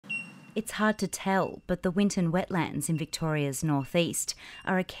It's hard to tell, but the Winton Wetlands in Victoria's northeast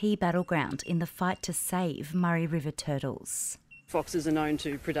are a key battleground in the fight to save Murray River turtles. Foxes are known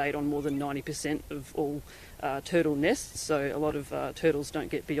to predate on more than 90% of all turtle nests, so a lot of turtles don't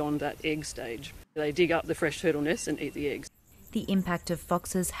get beyond that egg stage. They dig up the fresh turtle nests and eat the eggs. The impact of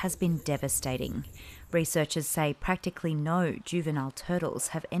foxes has been devastating. Researchers say practically no juvenile turtles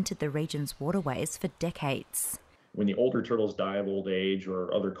have entered the region's waterways for decades. When the older turtles die of old age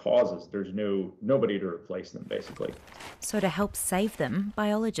or other causes, there's nobody to replace them, basically. So to help save them,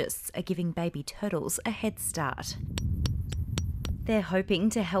 biologists are giving baby turtles a head start. They're hoping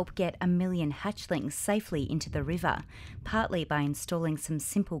to help get 1 million hatchlings safely into the river, partly by installing some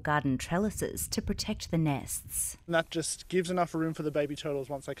simple garden trellises to protect the nests. And that just gives enough room for the baby turtles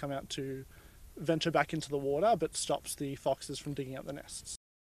once they come out to venture back into the water, but stops the foxes from digging up the nests.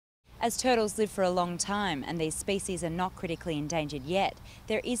 As turtles live for a long time and these species are not critically endangered yet,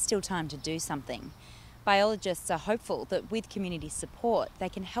 there is still time to do something. Biologists are hopeful that with community support, they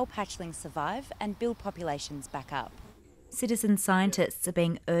can help hatchlings survive and build populations back up. Citizen scientists are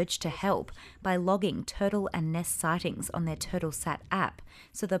being urged to help by logging turtle and nest sightings on their TurtleSat app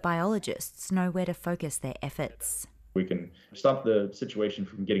so the biologists know where to focus their efforts. We can stop the situation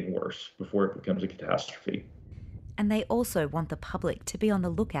from getting worse before it becomes a catastrophe. And they also want the public to be on the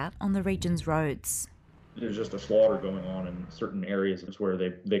lookout on the region's roads. There's just a slaughter going on in certain areas where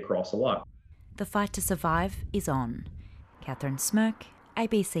they cross a lot. The fight to survive is on. Katherine, Smyrk,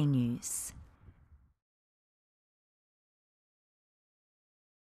 ABC News.